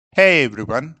Hey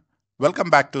everyone,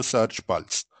 welcome back to Search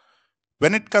Pulse.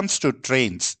 When it comes to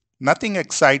trains, nothing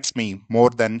excites me more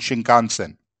than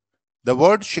Shinkansen. The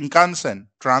word Shinkansen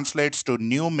translates to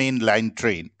new main line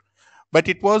train, but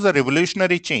it was a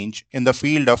revolutionary change in the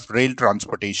field of rail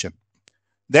transportation.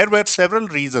 There were several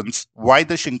reasons why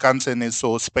the Shinkansen is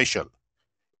so special.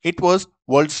 It was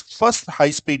world's first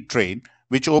high-speed train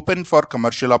which opened for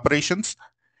commercial operations.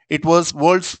 It was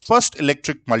world's first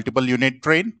electric multiple unit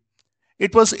train.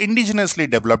 It was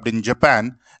indigenously developed in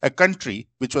Japan, a country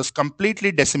which was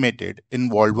completely decimated in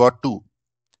World War II.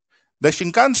 The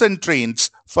Shinkansen trains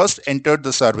first entered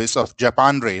the service of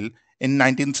Japan Rail in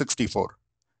 1964.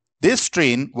 This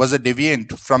train was a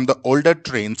deviant from the older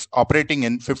trains operating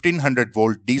in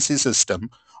 1500-volt DC system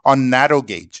on narrow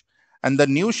gauge, and the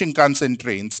new Shinkansen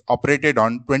trains operated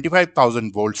on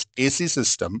 25,000 volts AC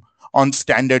system on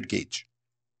standard gauge.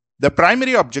 The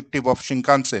primary objective of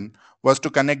Shinkansen was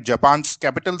to connect Japan's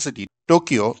capital city,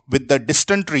 Tokyo, with the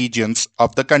distant regions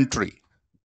of the country.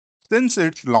 Since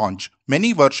its launch,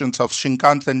 many versions of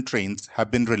Shinkansen trains have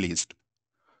been released.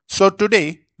 So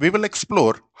today, we will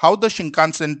explore how the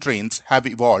Shinkansen trains have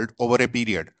evolved over a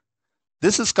period.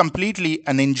 This is completely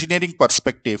an engineering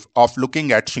perspective of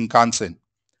looking at Shinkansen.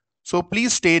 So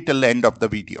please stay till the end of the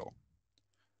video.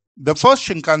 The first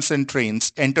Shinkansen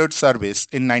trains entered service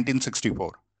in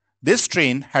 1964. This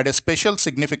train had a special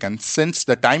significance since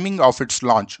the timing of its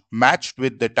launch matched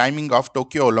with the timing of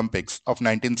Tokyo Olympics of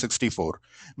 1964,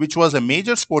 which was a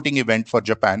major sporting event for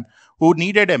Japan, who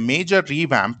needed a major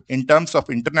revamp in terms of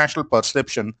international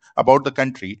perception about the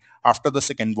country after the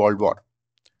Second World War.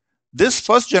 This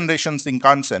first generation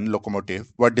Shinkansen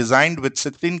locomotive was designed with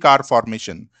 16-car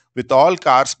formation, with all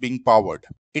cars being powered.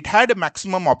 It had a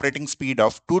maximum operating speed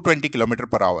of 220 km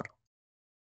per hour.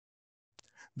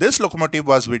 This locomotive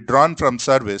was withdrawn from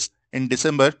service in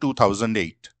December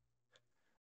 2008.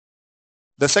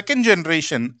 The second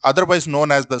generation, otherwise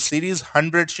known as the Series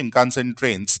 100 Shinkansen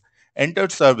trains,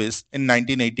 entered service in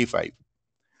 1985.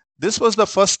 This was the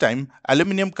first time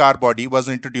aluminum car body was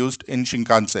introduced in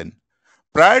Shinkansen.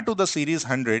 Prior to the Series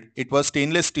 100, it was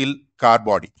stainless steel car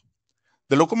body.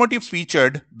 The locomotive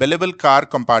featured bellable car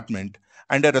compartment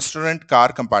and a restaurant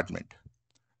car compartment.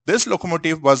 This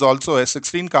locomotive was also a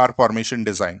 16-car formation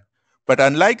design, but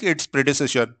unlike its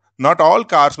predecessor, not all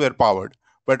cars were powered,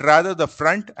 but rather the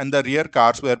front and the rear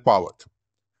cars were powered.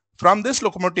 From this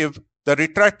locomotive, the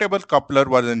retractable coupler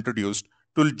was introduced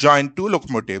to join two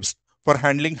locomotives for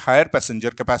handling higher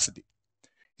passenger capacity.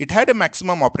 It had a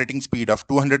maximum operating speed of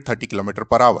 230 km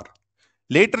per hour,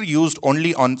 later used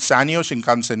only on Sanyo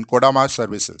Shinkansen Kodama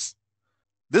services.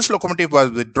 This locomotive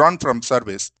was withdrawn from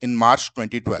service in March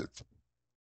 2012.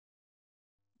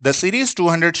 The Series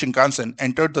 200 Shinkansen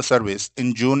entered the service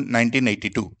in June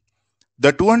 1982.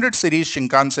 The 200 series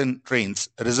Shinkansen trains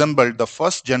resembled the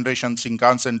first generation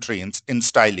Shinkansen trains in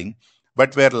styling,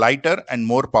 but were lighter and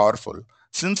more powerful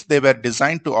since they were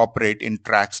designed to operate in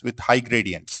tracks with high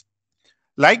gradients.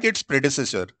 Like its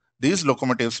predecessor, these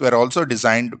locomotives were also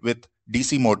designed with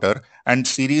DC motor and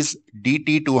Series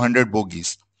DT200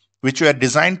 bogies, which were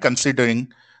designed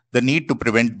considering the need to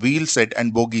prevent wheel set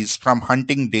and bogies from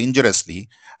hunting dangerously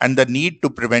and the need to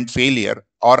prevent failure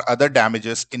or other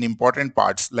damages in important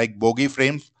parts like bogie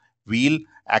frames, wheel,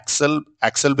 axle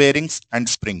bearings, and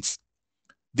springs.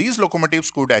 These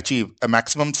locomotives could achieve a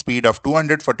maximum speed of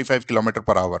 245 km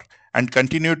per hour and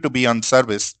continued to be on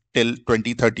service till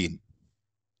 2013.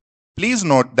 Please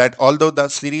note that although the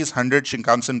Series 100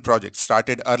 Shinkansen project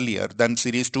started earlier than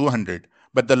Series 200,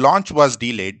 but the launch was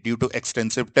delayed due to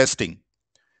extensive testing.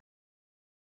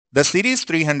 The Series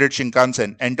 300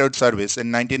 Shinkansen entered service in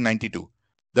 1992.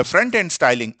 The front-end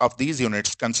styling of these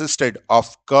units consisted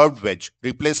of curved wedge,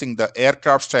 replacing the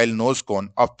aircraft-style nose cone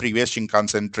of previous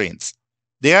Shinkansen trains.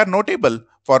 They are notable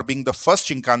for being the first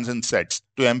Shinkansen sets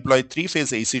to employ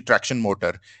three-phase AC traction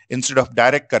motor instead of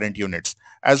direct current units,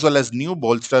 as well as new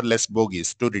bolster-less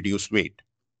bogies to reduce weight.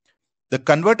 The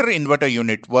converter-inverter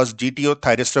unit was GTO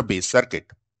thyristor-based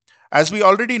circuit. As we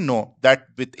already know that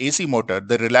with AC motor,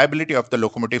 the reliability of the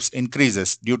locomotives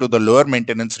increases due to the lower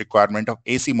maintenance requirement of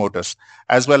AC motors,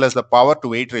 as well as the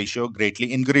power-to-weight ratio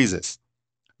greatly increases.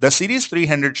 The Series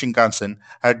 300 Shinkansen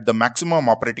had the maximum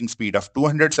operating speed of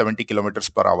 270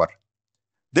 km per hour.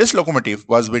 This locomotive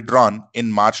was withdrawn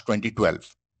in March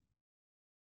 2012.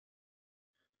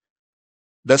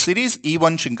 The Series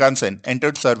E1 Shinkansen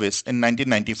entered service in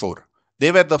 1994.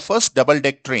 They were the first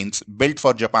double-deck trains built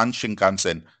for Japan's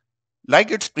Shinkansen.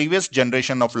 Like its previous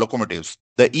generation of locomotives,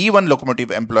 the E1 locomotive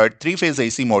employed three-phase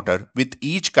AC motor with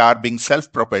each car being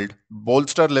self-propelled,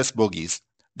 bolster-less bogies.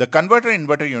 The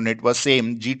converter-inverter unit was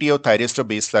same GTO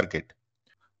thyristor-based circuit.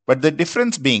 but the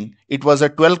difference being it was a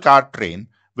 12-car train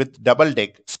with double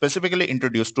deck specifically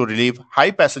introduced to relieve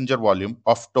high passenger volume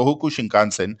of Tohoku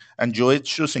Shinkansen and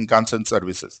Joetshu Shinkansen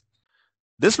services.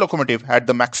 This locomotive had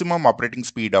the maximum operating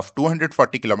speed of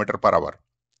 240 km per hour.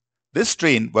 This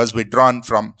train was withdrawn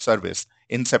from service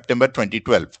in September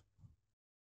 2012.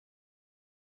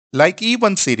 Like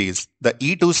E1 series, the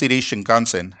E2 series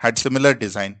Shinkansen had similar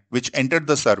design which entered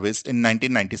the service in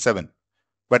 1997.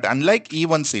 But unlike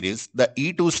E1 series, the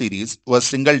E2 series was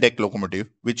single deck locomotive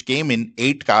which came in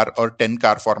 8 car or 10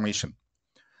 car formation.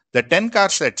 The 10 car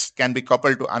sets can be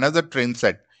coupled to another train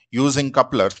set using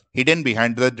couplers hidden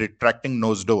behind the retracting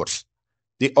nose doors.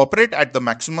 They operate at the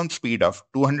maximum speed of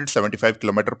 275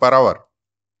 km per hour.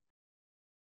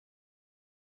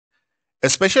 A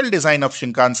special design of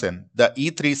Shinkansen, the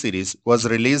E3 series, was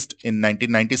released in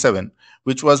 1997,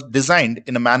 which was designed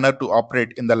in a manner to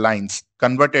operate in the lines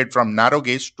converted from narrow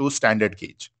gauge to standard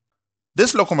gauge.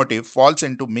 This locomotive falls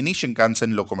into mini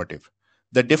Shinkansen locomotive.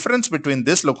 The difference between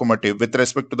this locomotive with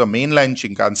respect to the mainline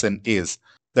Shinkansen is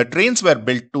the trains were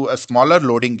built to a smaller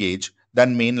loading gauge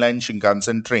than mainline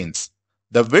Shinkansen trains.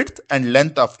 The width and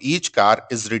length of each car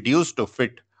is reduced to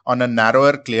fit on a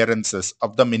narrower clearances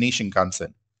of the mini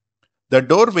Shinkansen. The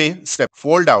doorway steps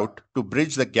fold out to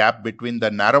bridge the gap between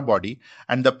the narrow body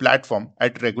and the platform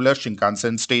at regular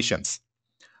Shinkansen stations.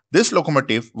 This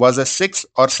locomotive was a 6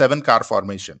 or 7 car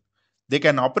formation. They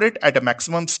can operate at a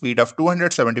maximum speed of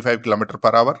 275 km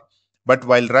per hour, but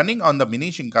while running on the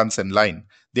mini Shinkansen line,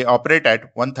 they operate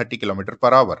at 130 km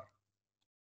per hour.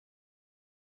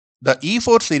 The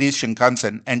E4 series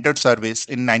Shinkansen entered service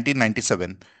in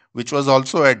 1997, which was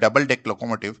also a double deck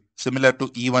locomotive similar to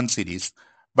E1 series.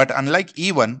 But unlike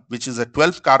E1, which is a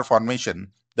 12 car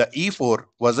formation, the E4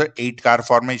 was a 8 car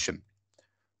formation.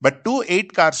 But two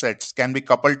 8 car sets can be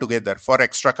coupled together for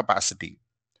extra capacity.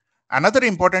 Another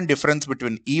important difference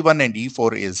between E1 and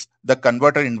E4 is the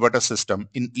converter inverter system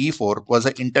in E4 was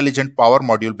an intelligent power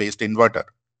module based inverter.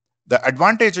 The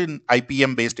advantage in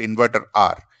IPM based inverter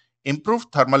are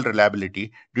improved thermal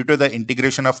reliability due to the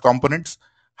integration of components,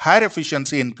 higher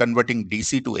efficiency in converting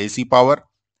DC to AC power,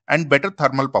 and better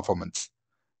thermal performance.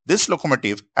 This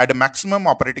locomotive had a maximum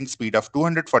operating speed of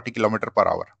 240 km per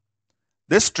hour.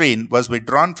 This train was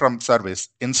withdrawn from service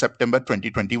in September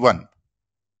 2021.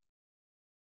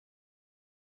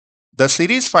 The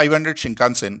Series 500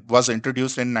 Shinkansen was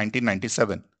introduced in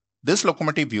 1997. This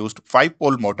locomotive used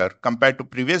 5-pole motor compared to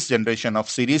previous generation of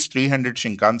Series 300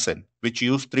 Shinkansen, which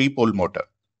used 3-pole motor.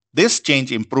 This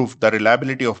change improved the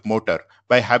reliability of motor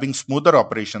by having smoother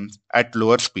operations at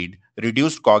lower speed,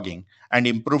 reduced cogging, and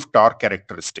improved torque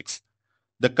characteristics.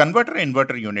 The converter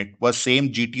inverter unit was same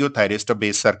GTO thyristor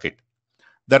based circuit.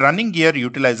 The running gear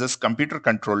utilizes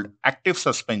computer-controlled active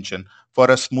suspension for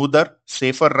a smoother,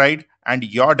 safer ride, and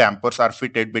yaw dampers are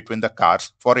fitted between the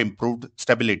cars for improved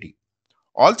stability.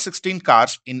 All 16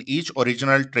 cars in each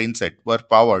original train set were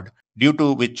powered, due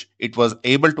to which it was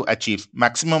able to achieve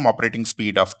maximum operating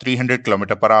speed of 300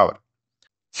 km per hour.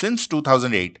 Since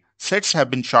 2008, sets have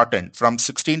been shortened from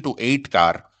 16 to 8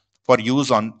 car for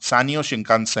use on Sanyo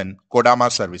Shinkansen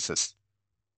Kodama services.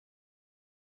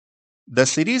 The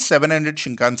Series 700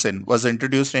 Shinkansen was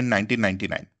introduced in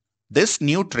 1999. This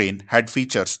new train had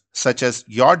features such as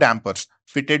yaw dampers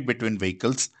fitted between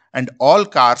vehicles, and all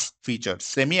cars feature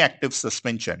semi-active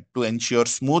suspension to ensure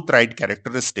smooth ride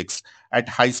characteristics at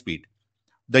high speed.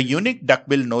 The unique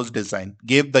duckbill nose design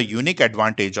gave the unique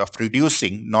advantage of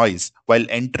reducing noise while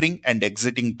entering and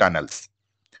exiting tunnels.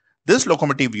 This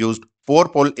locomotive used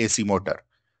 4-pole AC motor.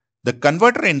 The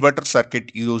converter inverter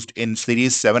circuit used in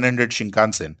Series 700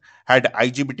 Shinkansen had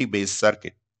IGBT based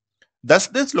circuit. Thus,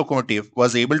 this locomotive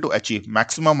was able to achieve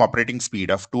maximum operating speed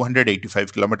of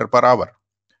 285 km per hour.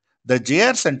 The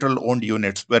JR Central owned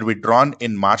units were withdrawn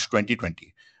in March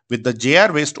 2020, with the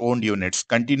JR West owned units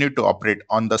continued to operate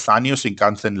on the Sanyo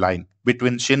Shinkansen line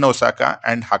between Shin Osaka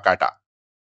and Hakata.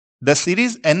 The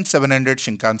Series N700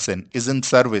 Shinkansen is in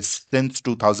service since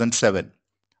 2007.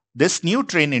 This new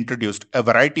train introduced a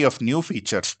variety of new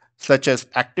features such as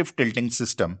active tilting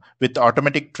system with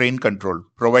automatic train control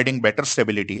providing better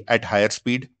stability at higher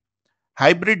speed,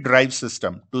 hybrid drive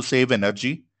system to save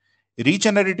energy,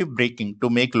 regenerative braking to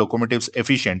make locomotives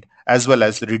efficient, as well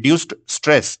as reduced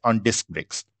stress on disc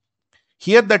brakes.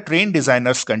 Here the train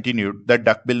designers continued the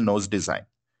duckbill nose design.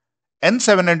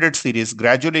 N700 series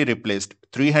gradually replaced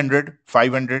 300,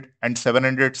 500 and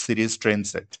 700 series train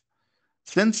sets.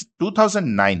 Since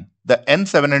 2009, the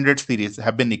N700 series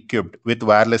have been equipped with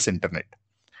wireless internet.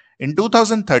 In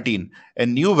 2013, a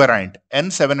new variant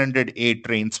N700A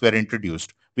trains were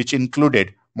introduced, which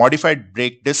included modified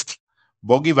brake discs,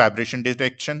 bogie vibration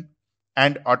detection,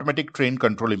 and automatic train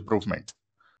control improvements.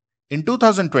 In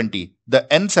 2020, the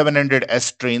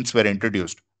N700S trains were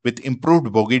introduced with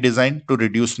improved bogie design to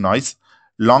reduce noise,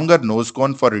 longer nose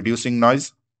cone for reducing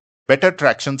noise, better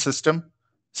traction system,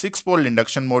 6-pole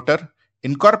induction motor,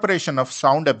 incorporation of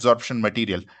sound absorption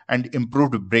material, and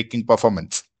improved braking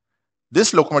performance.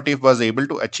 This locomotive was able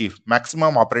to achieve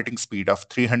maximum operating speed of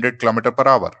 300 km per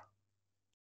hour.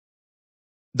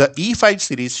 The E5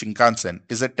 series Shinkansen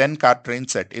is a 10-car train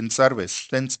set in service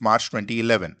since March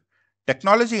 2011.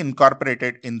 Technology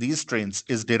incorporated in these trains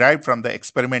is derived from the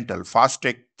experimental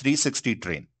Fastech 360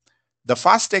 train. The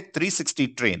Fastech 360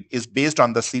 train is based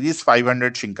on the Series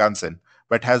 500 Shinkansen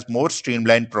but has more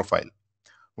streamlined profile.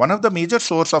 One of the major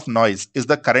source of noise is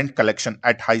the current collection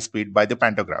at high speed by the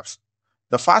pantographs.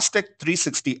 The Fastech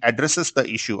 360 addresses the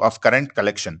issue of current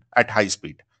collection at high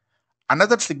speed.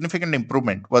 Another significant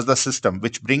improvement was the system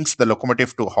which brings the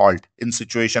locomotive to halt in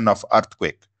situation of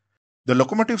earthquake. The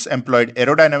locomotives employed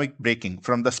aerodynamic braking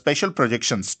from the special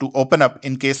projections to open up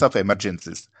in case of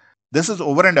emergencies. This is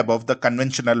over and above the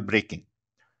conventional braking.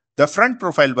 The front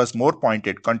profile was more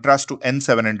pointed contrast to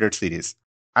N700 series.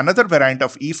 Another variant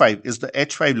of E5 is the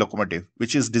H5 locomotive,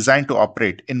 which is designed to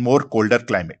operate in more colder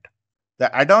climate.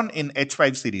 The add-on in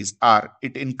H5 series are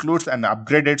it includes an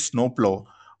upgraded snowplow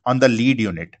on the lead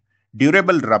unit,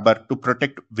 durable rubber to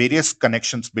protect various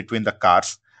connections between the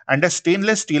cars, and a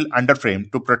stainless steel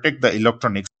underframe to protect the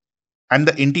electronics and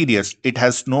the interiors. It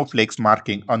has snowflakes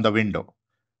marking on the window.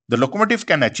 The locomotive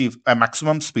can achieve a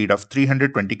maximum speed of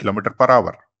 320 km per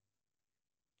hour.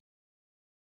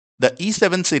 The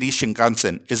E7 series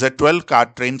Shinkansen is a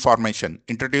 12-car train formation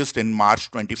introduced in March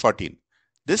 2014.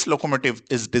 This locomotive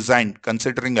is designed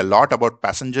considering a lot about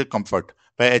passenger comfort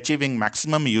by achieving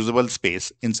maximum usable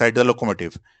space inside the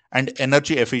locomotive and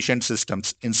energy efficient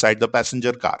systems inside the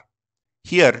passenger car.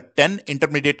 Here, 10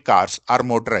 intermediate cars are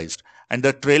motorized and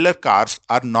the trailer cars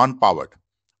are non-powered.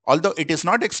 Although it is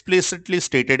not explicitly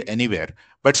stated anywhere,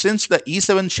 but since the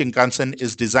E7 Shinkansen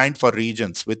is designed for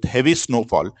regions with heavy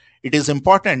snowfall, it is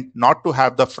important not to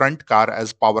have the front car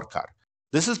as power car.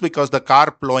 This is because the car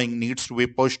plowing needs to be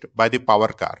pushed by the power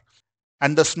car,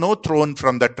 and the snow thrown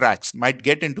from the tracks might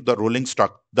get into the rolling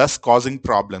stock, thus causing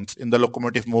problems in the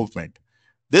locomotive movement.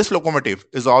 This locomotive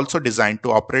is also designed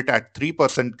to operate at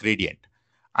 3% gradient.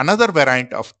 Another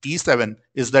variant of E7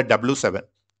 is the W7,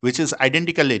 which is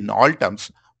identical in all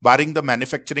terms, barring the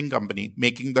manufacturing company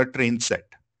making the train set.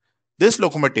 This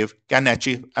locomotive can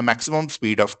achieve a maximum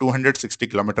speed of 260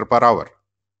 km per hour.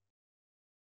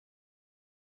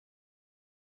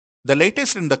 The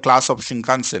latest in the class of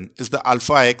Shinkansen is the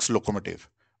Alpha X locomotive,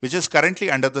 which is currently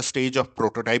under the stage of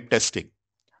prototype testing.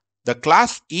 The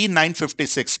Class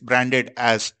E956 branded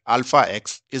as Alpha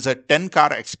X is a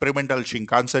 10-car experimental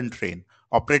Shinkansen train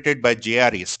operated by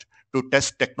JR East to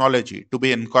test technology to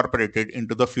be incorporated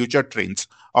into the future trains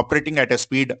operating at a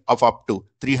speed of up to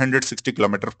 360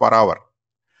 km per hour.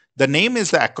 The name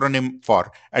is the acronym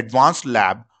for Advanced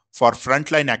Lab for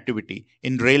Frontline Activity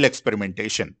in Rail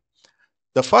Experimentation.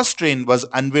 The first train was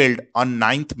unveiled on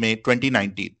 9th May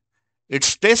 2019.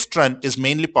 Its test run is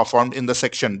mainly performed in the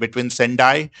section between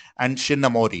Sendai and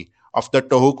Shinomori of the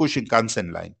Tohoku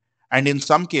Shinkansen line, and in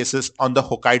some cases on the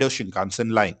Hokkaido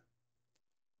Shinkansen line.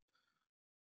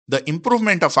 The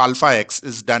improvement of Alpha X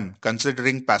is done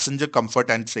considering passenger comfort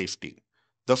and safety.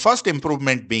 The first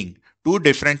improvement being two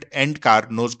different end car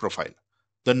nose profile.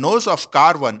 The nose of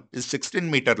car 1 is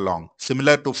 16-meter long,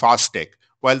 similar to Fastech,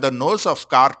 while the nose of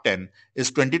car 10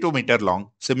 is 22-meter long,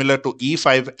 similar to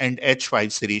E5 and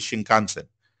H5 series Shinkansen.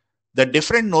 The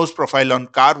different nose profile on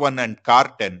car 1 and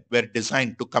car 10 were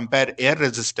designed to compare air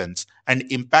resistance and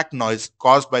impact noise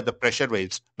caused by the pressure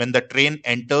waves when the train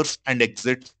enters and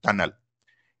exits tunnel.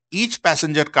 Each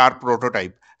passenger car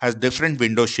prototype has different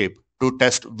window shape to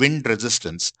test wind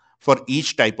resistance for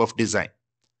each type of design.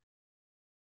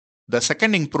 The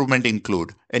second improvement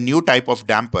include a new type of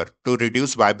damper to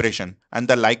reduce vibration and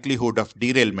the likelihood of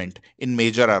derailment in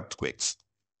major earthquakes.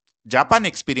 Japan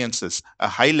experiences a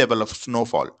high level of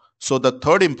snowfall, so the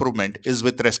third improvement is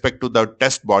with respect to the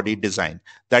test body design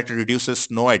that reduces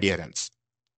snow adherence.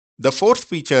 The fourth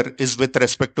feature is with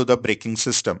respect to the braking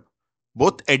system.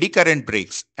 Both eddy current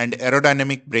brakes and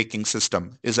aerodynamic braking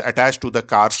system is attached to the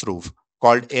car's roof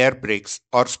called air brakes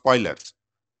or spoilers.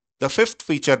 The fifth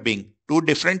feature being two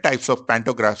different types of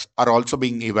pantographs are also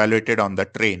being evaluated on the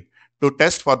train to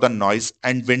test for the noise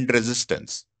and wind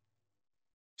resistance.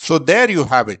 So there you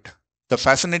have it, the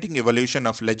fascinating evolution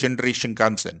of legendary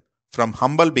Shinkansen from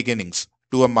humble beginnings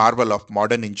to a marvel of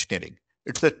modern engineering.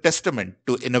 It's a testament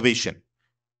to innovation.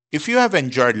 If you have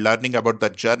enjoyed learning about the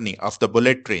journey of the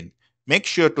bullet train, make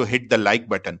sure to hit the like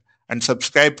button and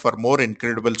subscribe for more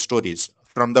incredible stories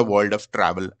from the world of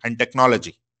travel and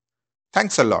technology.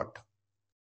 Thanks a lot.